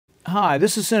Hi,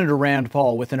 this is Senator Rand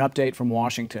Paul with an update from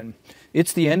Washington.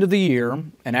 It's the end of the year,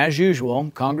 and as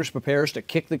usual, Congress prepares to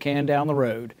kick the can down the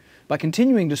road by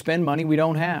continuing to spend money we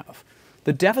don't have.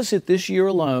 The deficit this year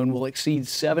alone will exceed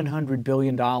 $700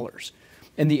 billion,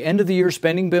 and the end of the year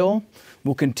spending bill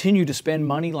will continue to spend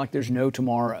money like there's no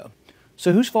tomorrow.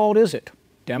 So whose fault is it?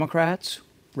 Democrats?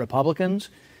 Republicans?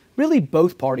 Really,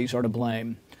 both parties are to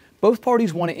blame. Both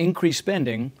parties want to increase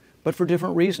spending, but for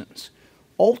different reasons.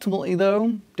 Ultimately,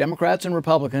 though, Democrats and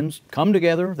Republicans come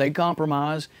together, they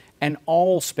compromise, and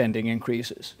all spending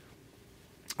increases.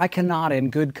 I cannot,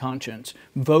 in good conscience,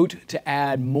 vote to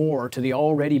add more to the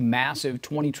already massive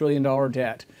 $20 trillion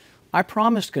debt. I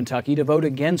promised Kentucky to vote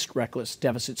against reckless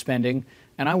deficit spending,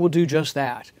 and I will do just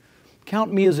that.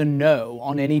 Count me as a no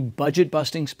on any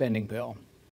budget-busting spending bill.